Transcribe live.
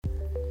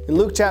In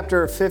Luke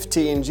chapter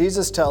 15,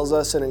 Jesus tells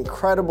us an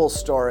incredible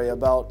story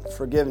about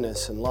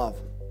forgiveness and love.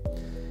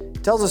 He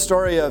tells a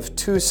story of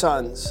two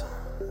sons.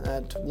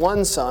 That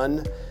one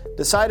son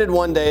decided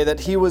one day that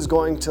he was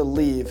going to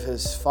leave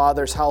his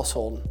father's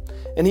household,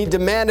 and he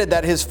demanded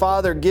that his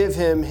father give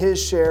him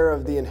his share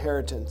of the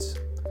inheritance.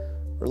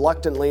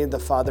 Reluctantly, the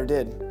father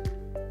did.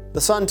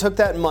 The son took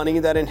that money,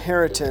 that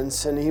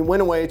inheritance, and he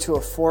went away to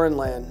a foreign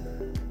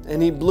land,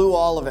 and he blew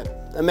all of it.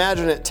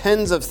 Imagine it,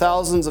 tens of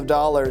thousands of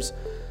dollars,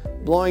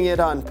 blowing it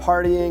on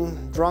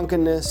partying,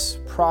 drunkenness,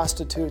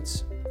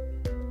 prostitutes.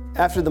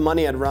 After the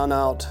money had run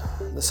out,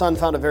 the son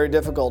found it very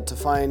difficult to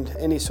find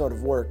any sort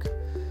of work.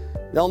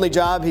 The only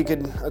job he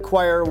could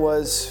acquire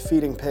was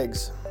feeding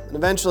pigs. And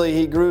eventually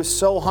he grew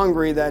so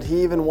hungry that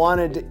he even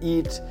wanted to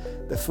eat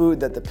the food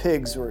that the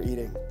pigs were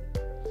eating.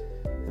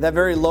 At that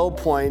very low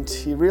point,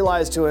 he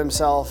realized to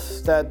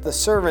himself that the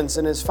servants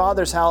in his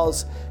father's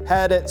house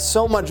had it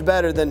so much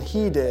better than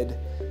he did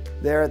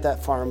there at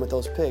that farm with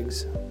those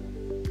pigs.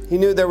 He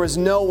knew there was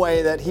no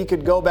way that he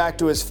could go back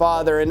to his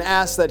father and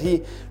ask that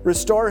he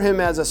restore him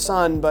as a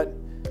son, but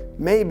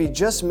maybe,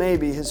 just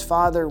maybe, his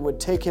father would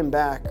take him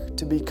back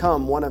to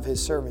become one of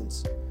his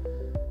servants.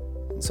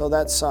 And so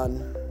that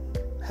son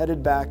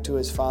headed back to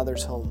his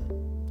father's home.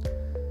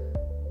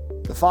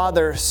 The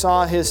father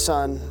saw his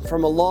son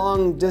from a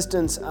long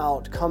distance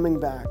out coming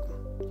back.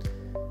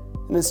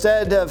 And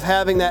instead of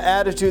having that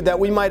attitude that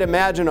we might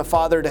imagine a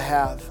father to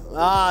have,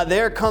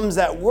 there comes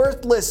that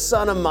worthless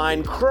son of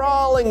mine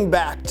crawling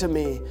back to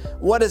me.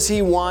 What does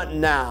he want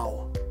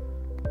now?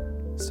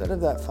 Instead of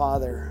that,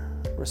 father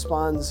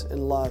responds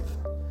in love,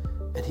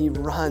 and he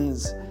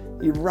runs.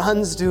 He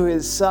runs to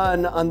his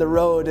son on the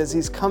road as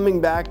he's coming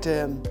back to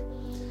him.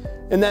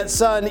 And that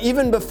son,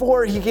 even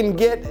before he can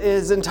get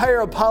his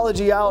entire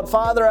apology out,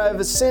 Father, I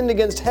have sinned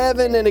against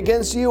heaven and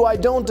against you. I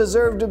don't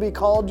deserve to be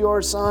called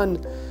your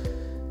son.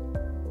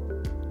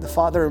 The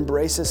father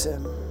embraces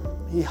him.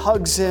 He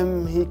hugs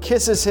him. He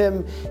kisses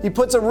him. He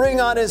puts a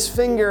ring on his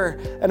finger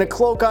and a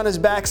cloak on his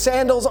back,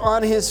 sandals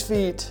on his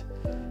feet.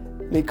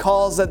 And he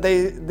calls that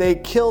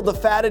they kill the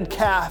fatted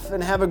calf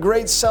and have a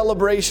great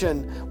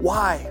celebration.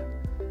 Why?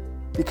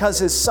 Because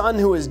his son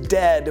who is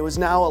dead was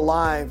now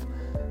alive.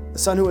 The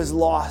son who is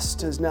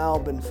lost has now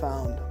been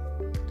found.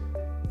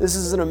 This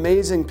is an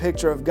amazing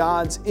picture of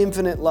God's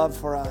infinite love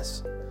for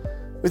us.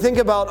 We think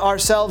about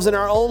ourselves in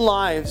our own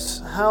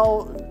lives,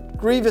 how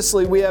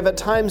grievously we have at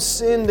times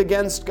sinned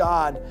against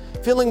God,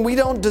 feeling we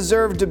don't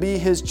deserve to be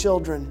His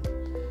children.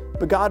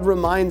 But God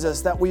reminds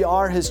us that we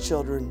are His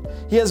children.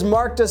 He has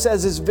marked us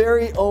as His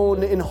very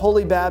own in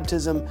holy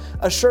baptism,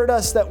 assured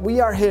us that we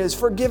are His,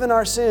 forgiven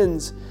our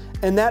sins,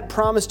 and that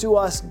promise to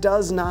us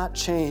does not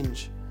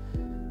change.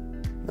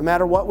 No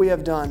matter what we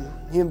have done,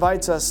 He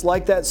invites us,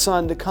 like that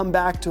son, to come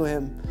back to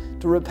Him,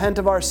 to repent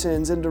of our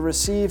sins, and to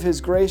receive His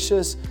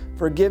gracious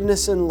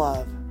forgiveness and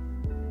love.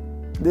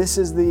 This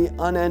is the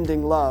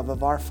unending love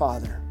of our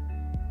Father.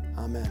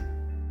 Amen.